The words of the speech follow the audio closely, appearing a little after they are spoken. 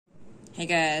Hey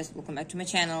guys, welcome back to my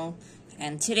channel,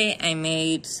 and today I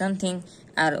made something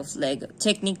out of Lego,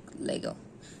 Technic Lego.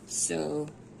 So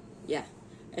yeah,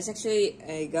 it's actually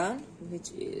a gun,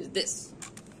 which is this.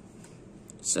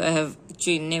 So I have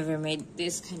actually never made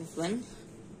this kind of one.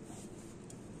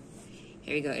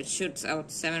 Here we go, it shoots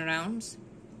out 7 rounds.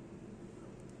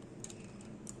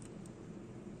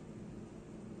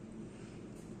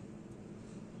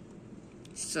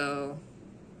 So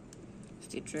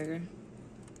the trigger.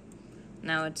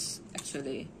 Now it's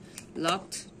actually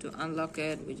locked. To unlock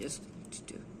it, we just need to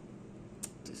do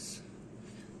this.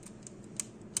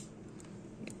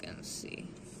 You can see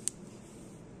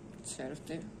it's right up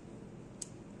there.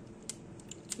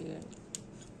 Trigger,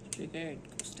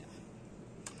 it goes down.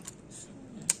 So,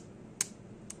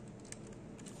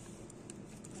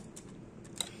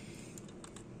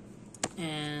 yeah.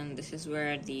 And this is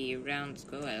where the rounds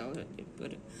go. I already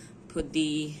put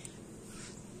the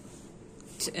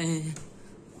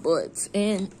bullets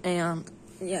in, and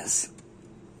yes,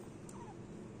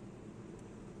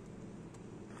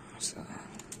 so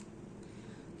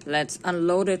let's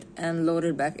unload it and load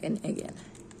it back in again.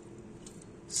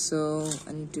 So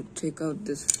I need to take out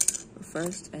this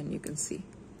first, and you can see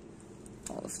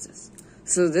all of this.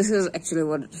 So this is actually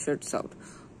what it shoots out,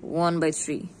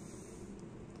 1/3.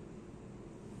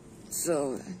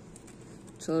 So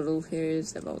total here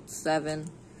is about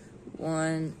 7.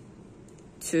 1,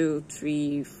 2,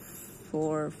 3,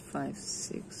 4, 5,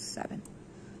 6, 7.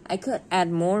 I could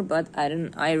add more, but I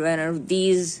didn't. I ran out of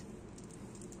these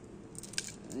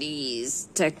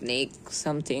technique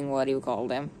something. What do you call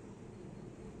them?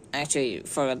 I actually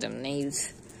forgot them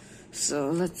names.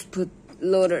 So let's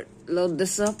load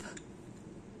this up.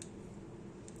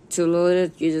 To load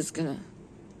it, you're just gonna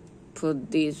put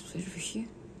these over here,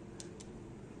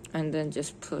 and then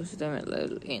just push them a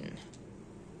little in.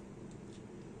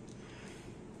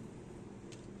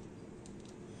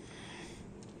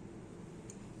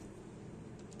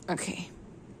 Okay,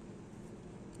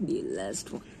 the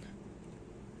last one.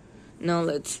 Now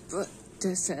let's put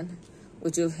this in,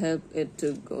 which will help it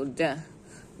to go down,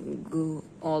 go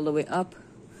all the way up,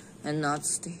 and not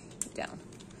stay down.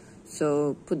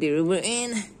 So put the rubber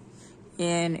in,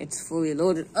 and it's fully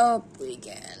loaded up. We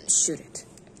can shoot it.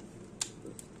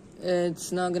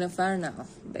 It's not gonna fire now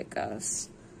because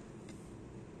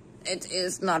it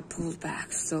is not pulled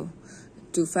back. So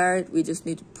to fire it, we just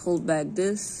need to pull back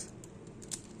this.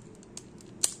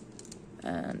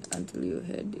 And until you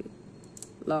hear the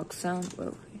lock sound,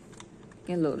 well, you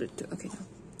can load it too. Okay, now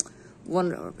 1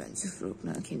 rubber band, just rope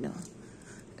now. Okay, now.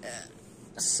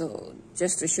 So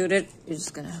just to shoot it, you're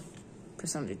just gonna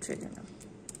press on the trigger now.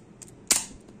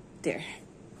 There,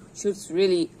 shoots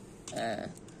really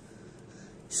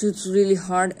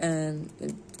hard, and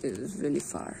it is really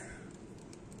far.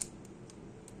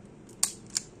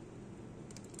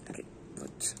 Okay,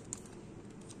 but.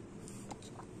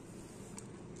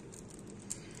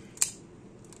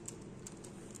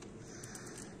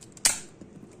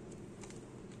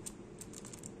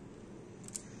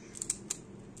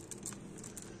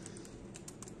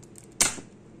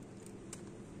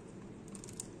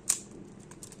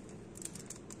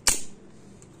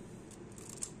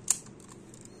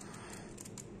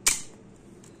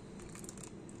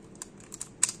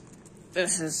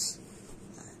 This is,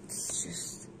 it's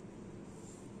just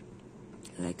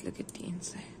like, look at the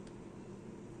inside.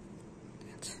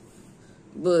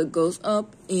 But it goes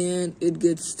up and it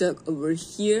gets stuck over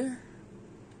here,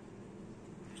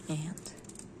 and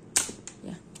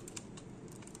yeah,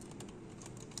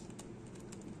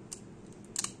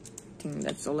 I think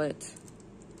that's all it.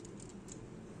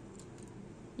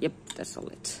 Yep, that's all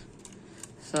it.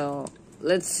 So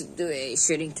let's do a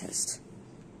shooting test.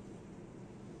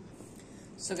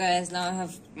 So guys, now I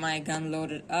have my gun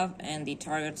loaded up, and the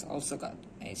targets also got.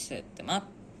 I set them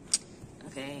up.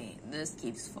 Okay, this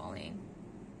keeps falling.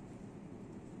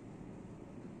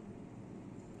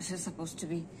 This is supposed to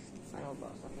be the final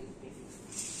boss.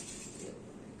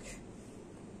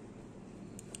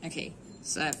 Okay,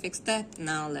 so I fixed that.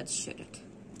 Now let's shoot it.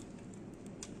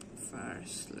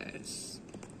 First, let's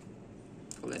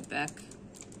pull it back.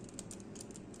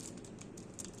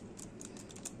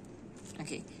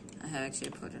 Okay. I have actually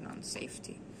put it on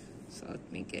safety, so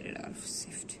let me get it out of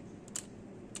safety.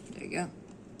 There you go.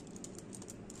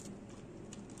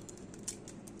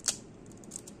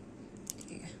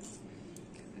 Yeah.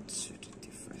 Okay, let's shoot the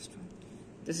first one.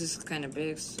 This is kind of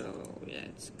big, so yeah,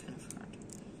 it's kind of hard.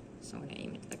 So I'm gonna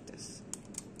aim it like this.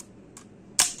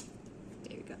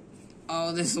 There we go.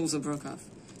 Oh, this also broke off.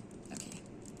 Okay.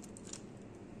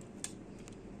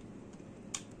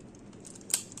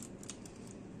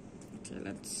 Okay,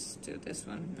 let's do this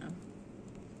one now.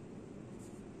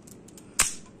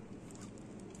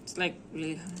 It's like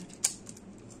really hard.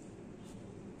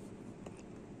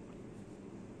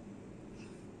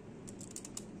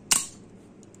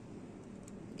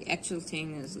 The actual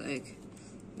thing is like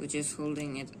we're just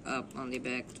holding it up on the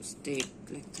back to stay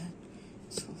like that.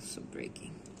 It's also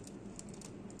breaking.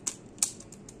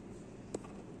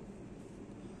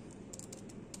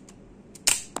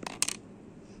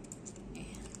 And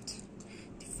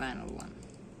the final one.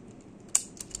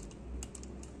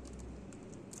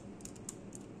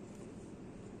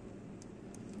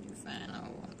 The final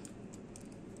one.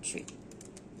 3,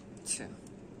 2,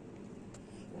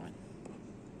 1.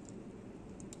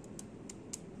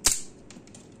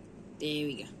 There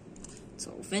we go. It's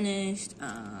all finished,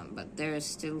 but there is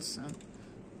still some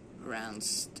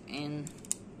rounds in,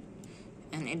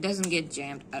 and it doesn't get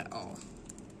jammed at all.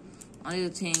 Only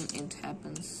the thing it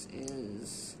happens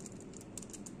is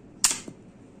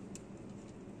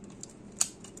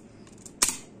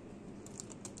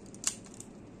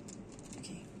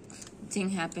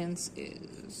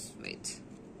wait,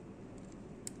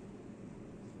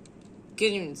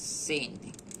 can't even say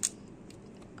anything.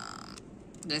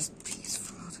 That's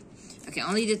peaceful. Okay,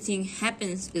 only the thing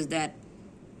happens is that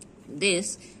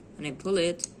this, when I pull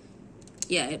it,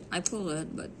 yeah, I pull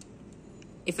it, but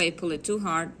if I pull it too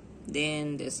hard,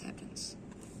 then this happens.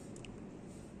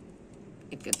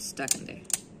 It gets stuck in there.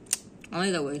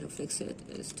 Only the way to fix it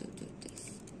is to do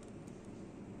this.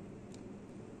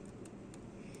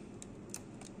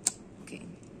 Okay.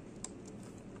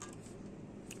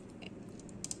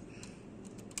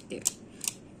 There.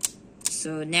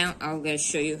 So now I'm going to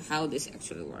show you how this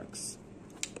actually works.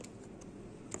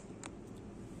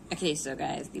 Okay, so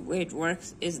guys, the way it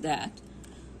works is that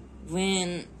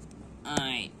when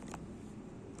I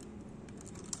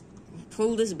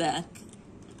pull this back,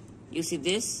 you see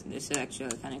this is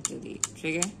actually connected to the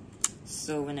trigger.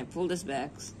 So when I pull this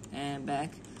back,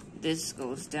 this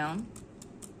goes down,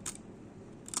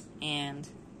 and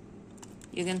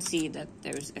you can see that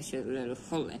there's actually a little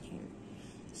hole in here.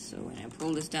 So when I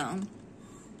pull this down,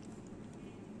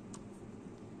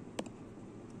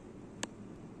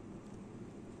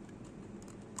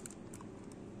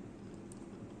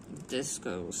 this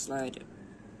goes slide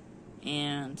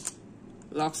and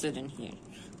locks it in here.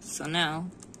 So now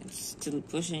it's still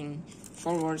pushing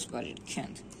forwards, but it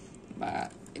can't.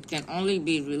 But it can only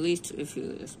be released if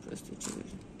you just press the trigger.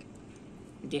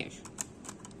 There.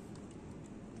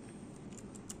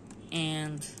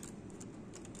 And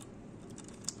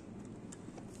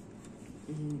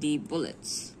the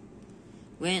bullets.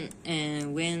 Okay,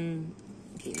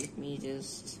 let me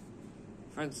just,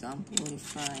 for example,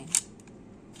 if I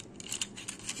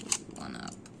put one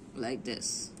up like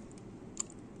this.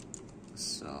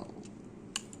 So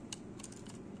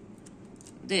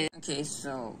this. Okay,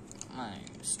 so my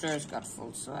storage got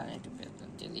full, so I need to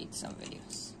delete some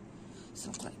videos,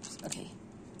 some clips. Okay,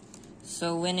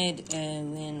 so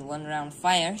when one round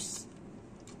fires,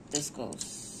 this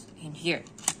goes in here,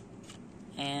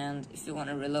 and if you want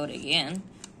to reload again,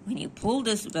 when you pull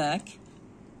this back,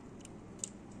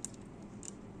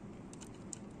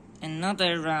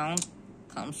 another round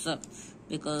comes up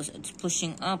because it's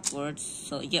pushing upwards.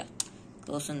 So yeah,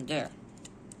 goes in there.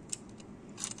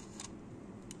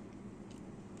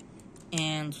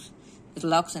 And it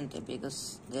locks in there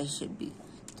because there should be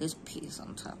this piece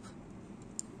on top.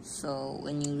 So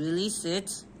when you release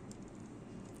it,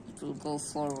 it will go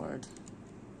forward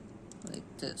like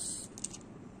this.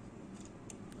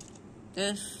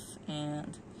 And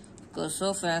it goes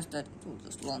so fast that it will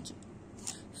just launch it.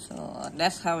 So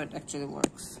that's how it actually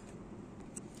works.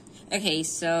 Okay,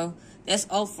 so that's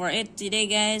all for it today,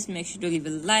 guys. Make sure to leave a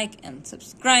like and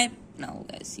subscribe. And I will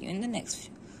guys see you in the next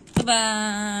video.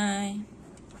 Goodbye.